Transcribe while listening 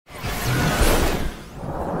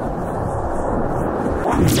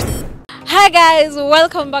guys,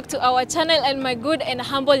 welcome back to our channel, and my good and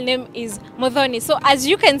humble name is Modhoni. So as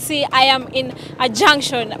you can see, I am in a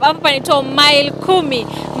junction, Mile Kumi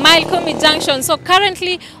junction. So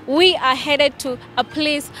currently we are headed to a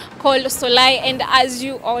place called Solai, and as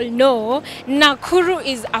you all know, Nakuru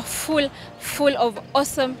is a full of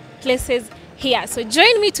awesome places here. So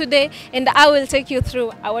join me today and I will take you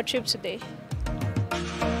through our trip today.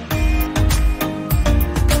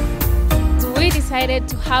 We decided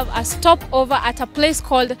to have a stopover at a place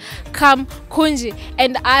called Kamkunji,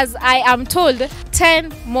 and as I am told,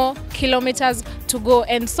 10 more kilometers to go,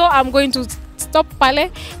 and so I'm going to stop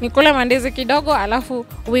pale nikule mandizi kidogo alafu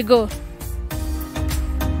we go.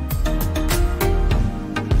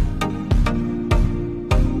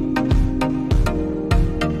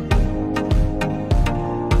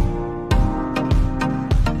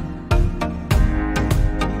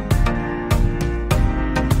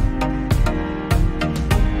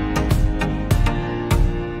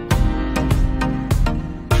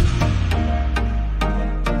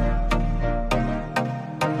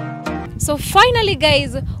 So finally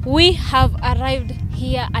guys, we have arrived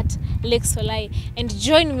here at Lake Solai, and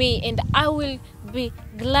join me and I will be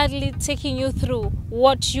gladly taking you through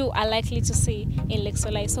what you are likely to see in Lake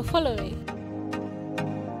Solai. So follow me.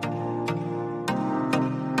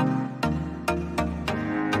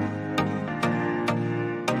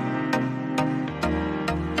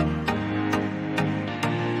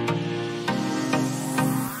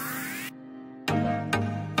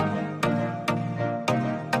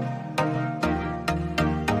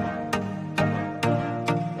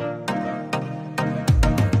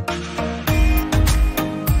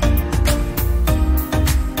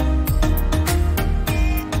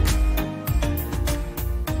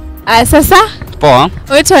 Sasa? Poa.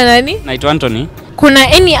 Wewe nani? Naitwa Anthony. Kuna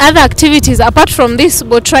any other activities apart from this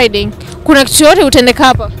boat riding? Kuna kitu yote utendeka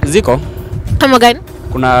hapa? Ziko. Kama gani?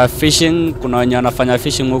 Kuna fishing, kuna wenye wanafanya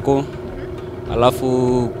fishing huko.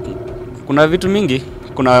 Alafu kuna vitu mingi.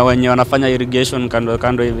 Kuna wenye wanafanya irrigation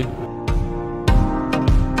kando hivi.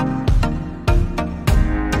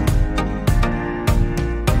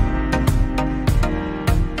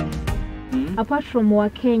 Apart from wa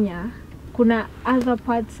Kenya, kuna other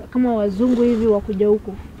parts kama wazungu hivi wakuja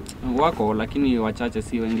huko? Wako, lakini wachache,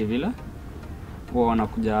 si wengi vile. Wao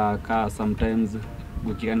wanakuja sometimes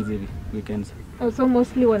weekends. So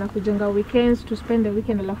mostly wanakujanga weekends to spend the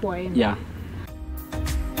weekend alafu waende. Yeah.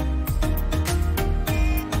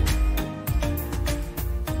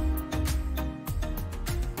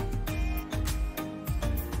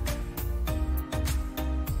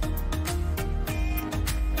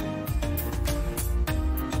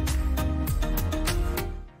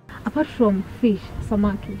 Apart from fish,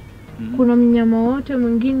 samaki, kuna mnyama wote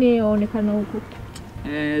mwingine waonekana huko?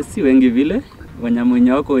 Si wengi vile. Wanyama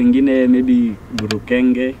wenye wako wengine maybe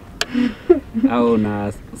burukenge au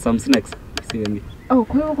na some snakes, si wengi. Oh,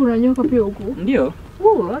 kwa hiyo kuna nyoka pia huko? Ndio.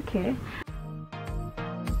 Oh, okay.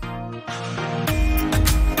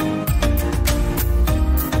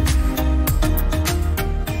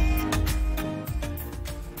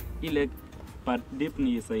 Ile part deep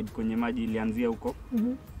ni side kwenye maji ilianzia huko.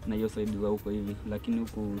 Na hiyo side za huko hivi, lakini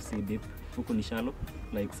huku si deep, huku ni shallow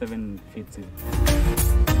like 7 feet.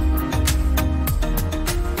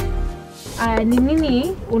 Ni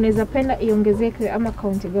nini unaweza penda iongezeke ama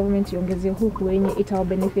county government iongezee huku wenye itawa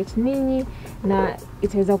benefit ninyi na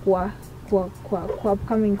itaweza kuwa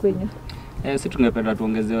upcoming kwenye? Sisi tungependa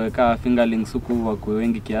tuongezewe ka fingerlings huku wako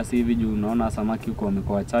wengi kiasi hivi, juu unaona samaki huko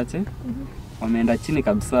wamekuwa wachache. Wameenda chini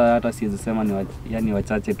kabisa, hata siwezi sema ni yani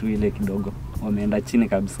wachache tu, ile kidogo wameenda chini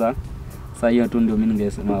kabisa. Sasa hiyo tu ndio mimi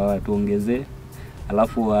ningesema watuongezee,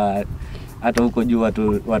 alafu hata huko juu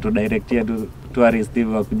watu directia tu tourist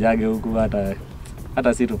hivi wakujage huku,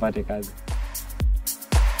 hata si tupate kazi.